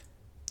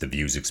The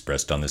views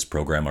expressed on this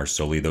program are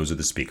solely those of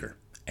the speaker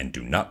and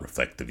do not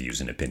reflect the views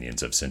and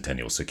opinions of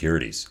Centennial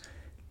Securities.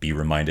 Be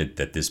reminded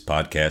that this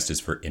podcast is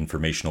for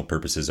informational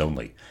purposes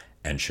only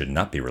and should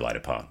not be relied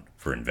upon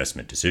for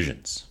investment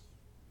decisions.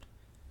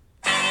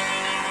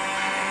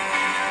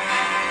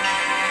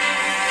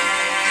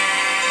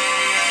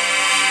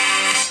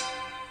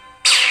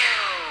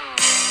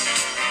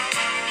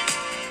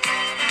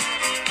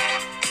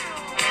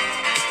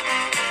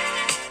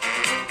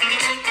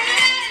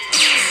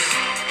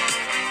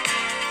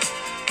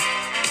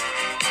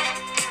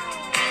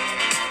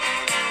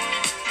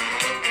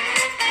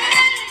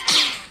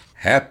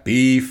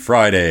 Happy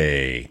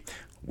Friday!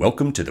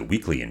 Welcome to the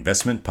Weekly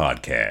Investment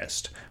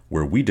Podcast,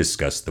 where we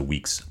discuss the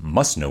week's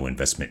must-know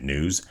investment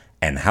news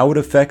and how it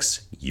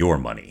affects your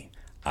money.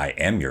 I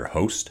am your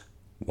host,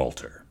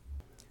 Walter.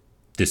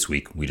 This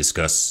week we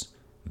discuss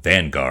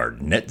Vanguard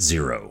Net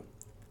Zero,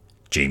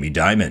 Jamie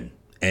Dimon,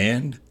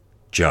 and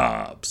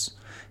jobs.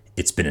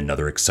 It's been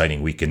another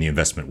exciting week in the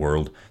investment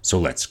world, so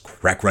let's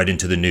crack right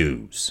into the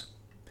news.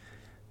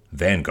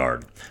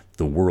 Vanguard,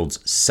 the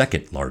world's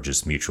second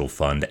largest mutual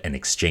fund and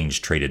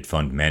exchange-traded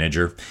fund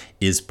manager,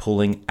 is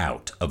pulling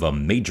out of a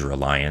major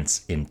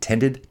alliance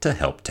intended to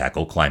help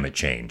tackle climate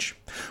change.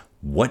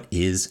 What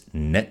is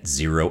Net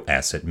Zero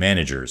Asset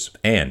Managers,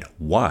 and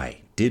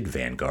why did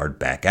Vanguard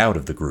back out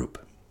of the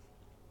group?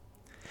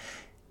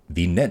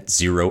 The Net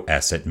Zero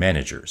Asset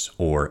Managers,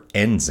 or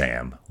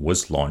NZAM,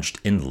 was launched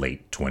in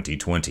late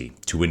 2020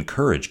 to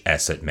encourage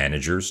asset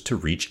managers to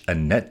reach a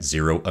net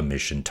zero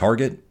emission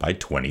target by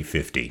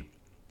 2050.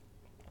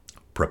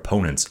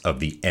 Proponents of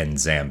the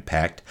NZAM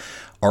pact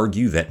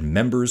argue that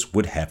members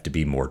would have to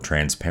be more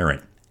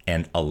transparent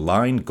and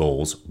align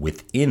goals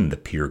within the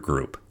peer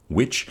group,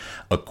 which,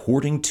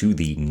 according to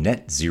the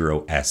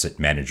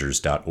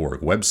netzeroassetmanagers.org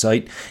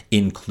website,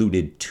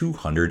 included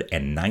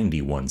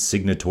 291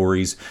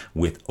 signatories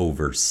with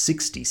over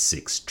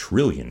 $66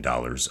 trillion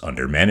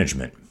under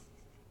management.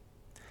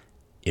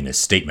 In a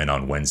statement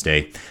on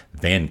Wednesday,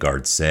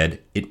 Vanguard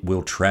said it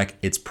will track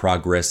its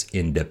progress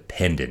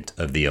independent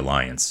of the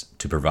alliance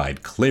to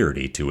provide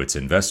clarity to its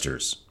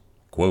investors.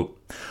 Quote,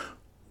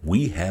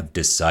 "We have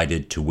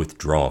decided to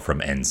withdraw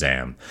from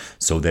NZAM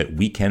so that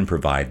we can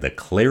provide the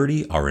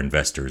clarity our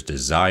investors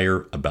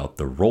desire about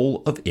the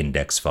role of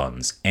index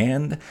funds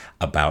and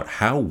about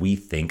how we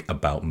think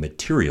about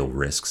material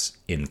risks,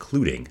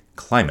 including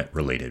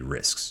climate-related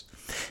risks.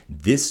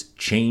 This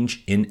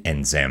change in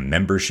NZAM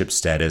membership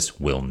status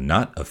will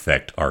not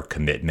affect our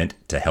commitment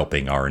to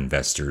helping our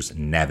investors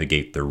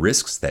navigate the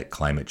risks that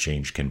climate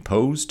change can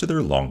pose to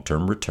their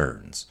long-term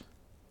returns."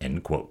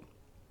 End quote.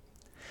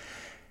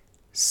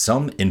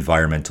 Some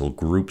environmental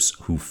groups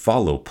who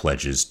follow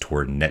pledges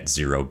toward net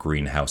zero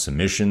greenhouse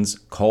emissions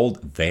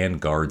called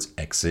Vanguard's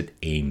exit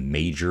a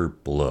major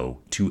blow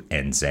to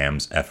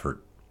NZAM's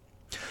effort.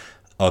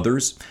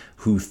 Others,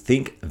 who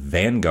think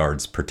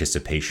Vanguard's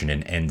participation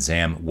in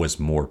NZAM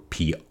was more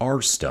PR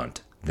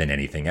stunt than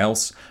anything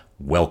else,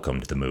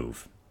 welcomed the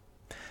move.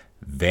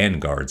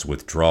 Vanguard's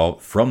withdrawal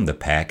from the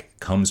pact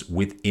comes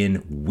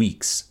within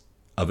weeks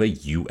of a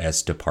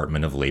U.S.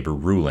 Department of Labor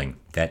ruling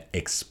that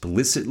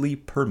explicitly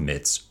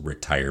permits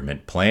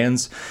retirement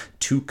plans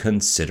to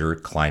consider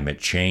climate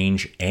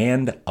change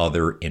and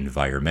other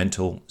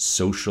environmental,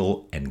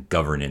 social, and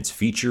governance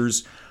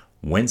features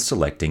when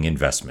selecting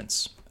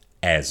investments,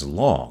 as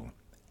long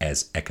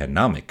as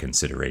economic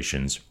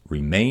considerations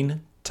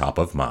remain top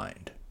of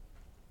mind.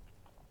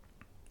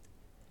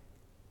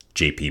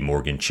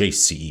 JPMorgan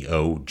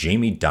CEO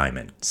Jamie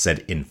Dimon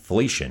said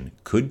inflation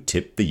could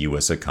tip the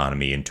U.S.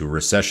 economy into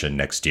recession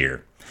next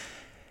year.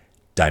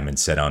 Dimon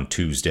said on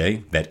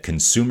Tuesday that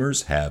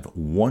consumers have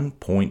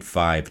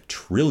 $1.5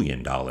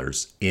 trillion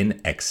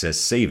in excess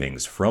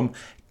savings from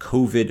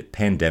COVID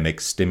pandemic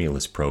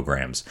stimulus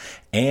programs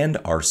and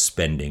are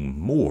spending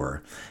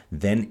more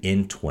than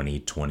in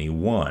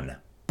 2021.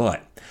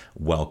 But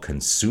while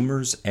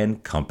consumers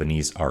and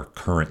companies are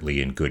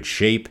currently in good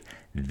shape,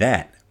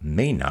 that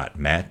may not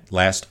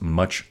last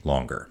much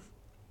longer.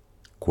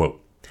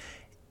 Quote,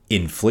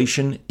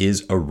 "Inflation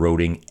is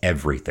eroding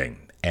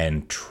everything,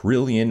 and $1.5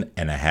 trillion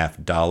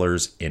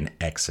in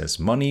excess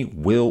money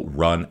will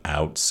run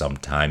out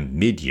sometime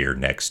mid-year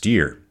next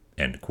year."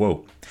 End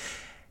quote.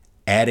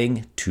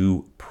 Adding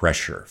to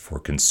pressure for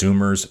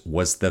consumers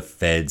was the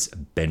Fed's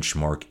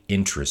benchmark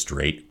interest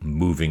rate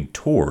moving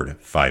toward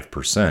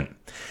 5%.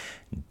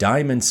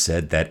 Dimon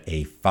said that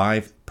a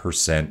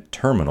 5%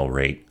 terminal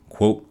rate,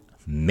 quote,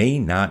 "may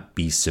not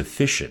be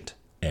sufficient,"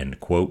 end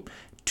quote,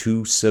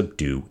 to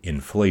subdue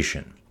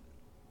inflation.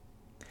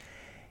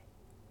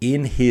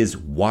 In his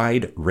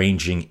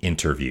wide-ranging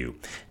interview,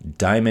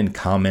 Dimon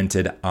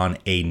commented on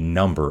a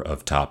number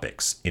of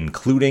topics,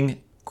 including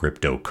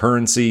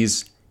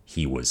cryptocurrencies.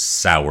 He was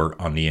sour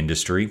on the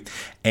industry,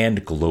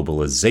 and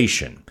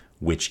globalization,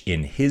 which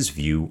in his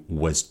view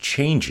was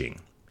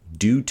changing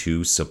due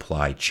to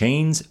supply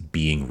chains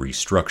being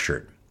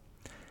restructured.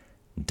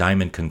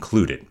 Dimon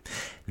concluded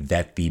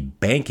that the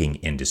banking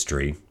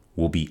industry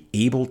will be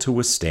able to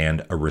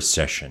withstand a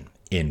recession,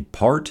 in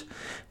part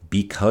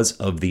because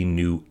of the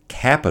new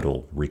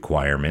capital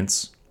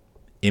requirements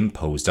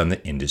imposed on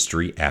the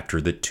industry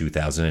after the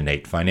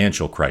 2008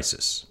 financial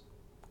crisis.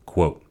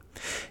 Quote,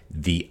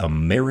 "The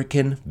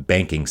American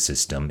banking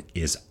system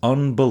is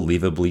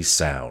unbelievably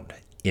sound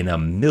in a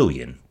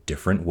million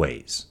different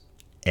ways."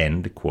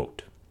 End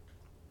quote.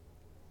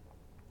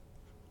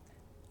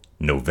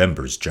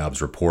 November's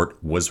jobs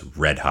report was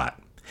red hot,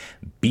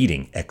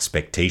 beating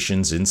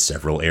expectations in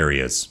several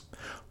areas.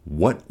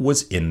 What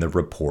was in the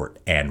report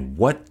and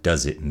what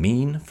does it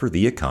mean for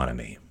the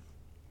economy?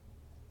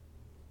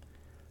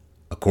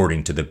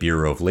 According to the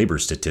Bureau of Labor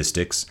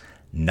Statistics,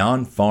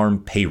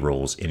 non-farm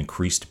payrolls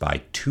increased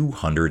by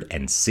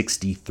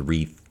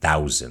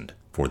 263,000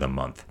 for the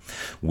month,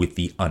 with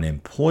the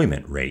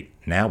unemployment rate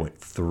now at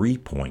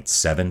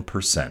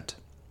 3.7%.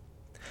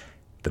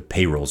 The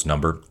payrolls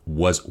number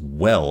was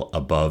well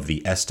above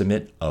the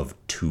estimate of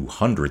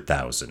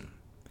 200,000.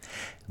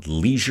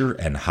 Leisure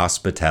and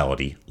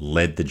hospitality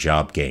led the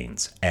job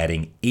gains,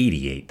 adding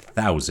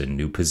 88,000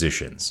 new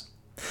positions.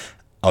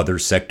 Other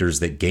sectors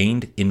that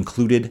gained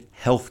included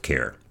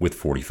healthcare with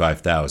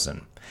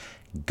 45,000,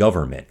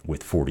 government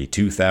with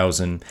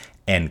 42,000,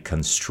 and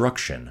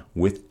construction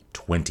with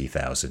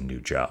 20,000 new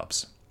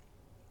jobs.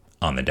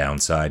 On the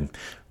downside,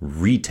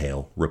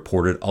 retail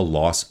reported a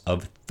loss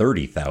of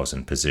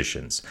 30,000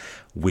 positions,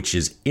 which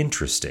is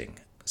interesting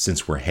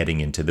since we're heading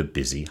into the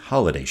busy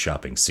holiday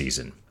shopping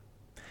season.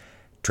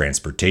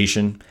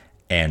 Transportation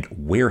and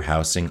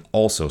warehousing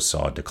also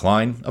saw a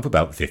decline of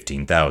about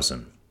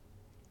 15,000.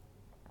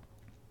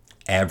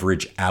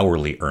 Average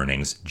hourly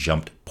earnings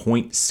jumped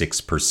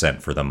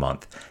 0.6% for the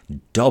month,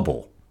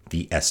 double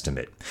the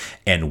estimate,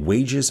 and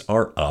wages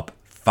are up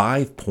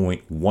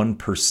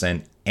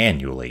 5.1%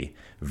 annually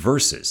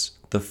versus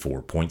the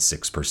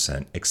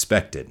 4.6%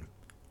 expected.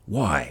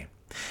 Why?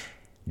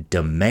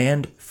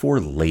 Demand for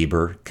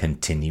labor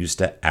continues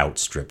to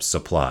outstrip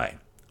supply,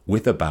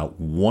 with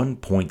about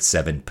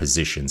 1.7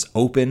 positions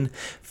open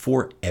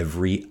for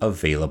every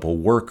available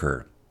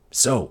worker.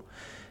 So,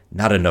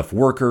 not enough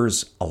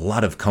workers, a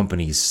lot of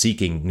companies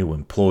seeking new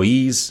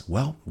employees.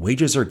 Well,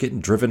 wages are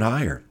getting driven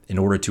higher in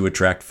order to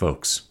attract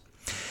folks.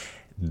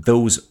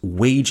 Those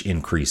wage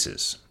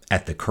increases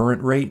at the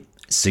current rate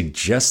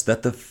suggest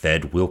that the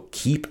Fed will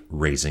keep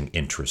raising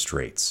interest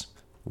rates.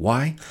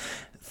 Why?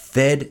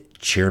 Fed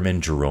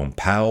Chairman Jerome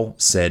Powell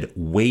said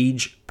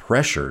wage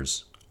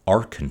pressures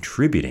are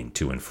contributing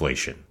to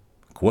inflation.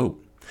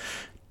 Quote,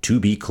 "To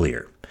be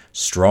clear,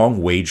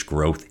 strong wage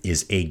growth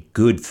is a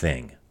good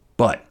thing,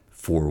 but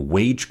for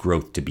wage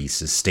growth to be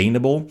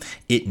sustainable,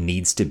 it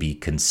needs to be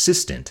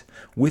consistent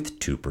with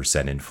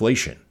 2%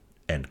 inflation."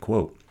 End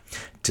quote.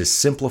 To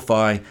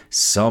simplify,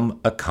 some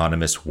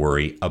economists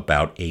worry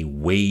about a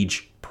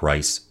wage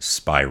price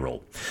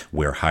spiral,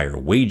 where higher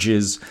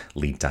wages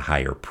lead to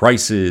higher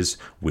prices,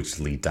 which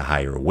lead to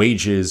higher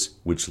wages,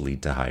 which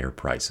lead to higher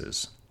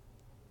prices.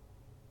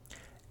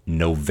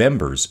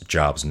 November's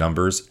jobs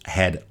numbers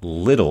had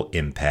little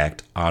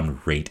impact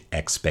on rate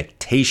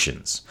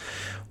expectations,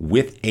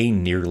 with a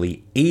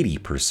nearly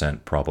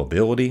 80%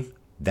 probability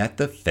that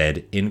the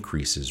Fed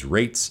increases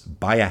rates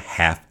by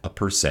 0.5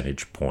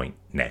 percentage point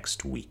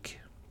next week.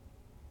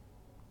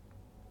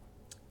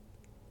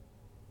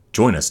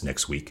 Join us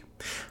next week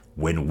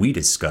when we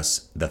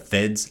discuss the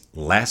Fed's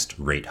last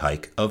rate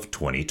hike of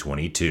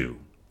 2022.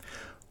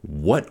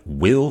 What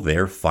will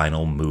their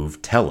final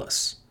move tell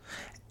us?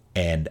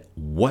 And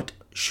what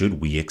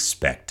should we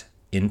expect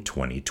in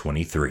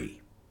 2023?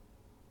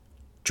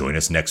 Join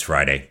us next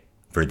Friday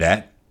for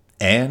that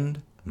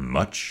and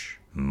much,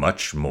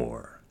 much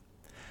more.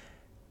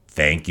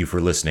 Thank you for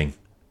listening,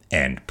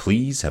 and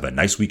please have a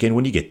nice weekend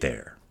when you get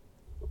there.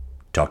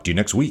 Talk to you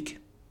next week.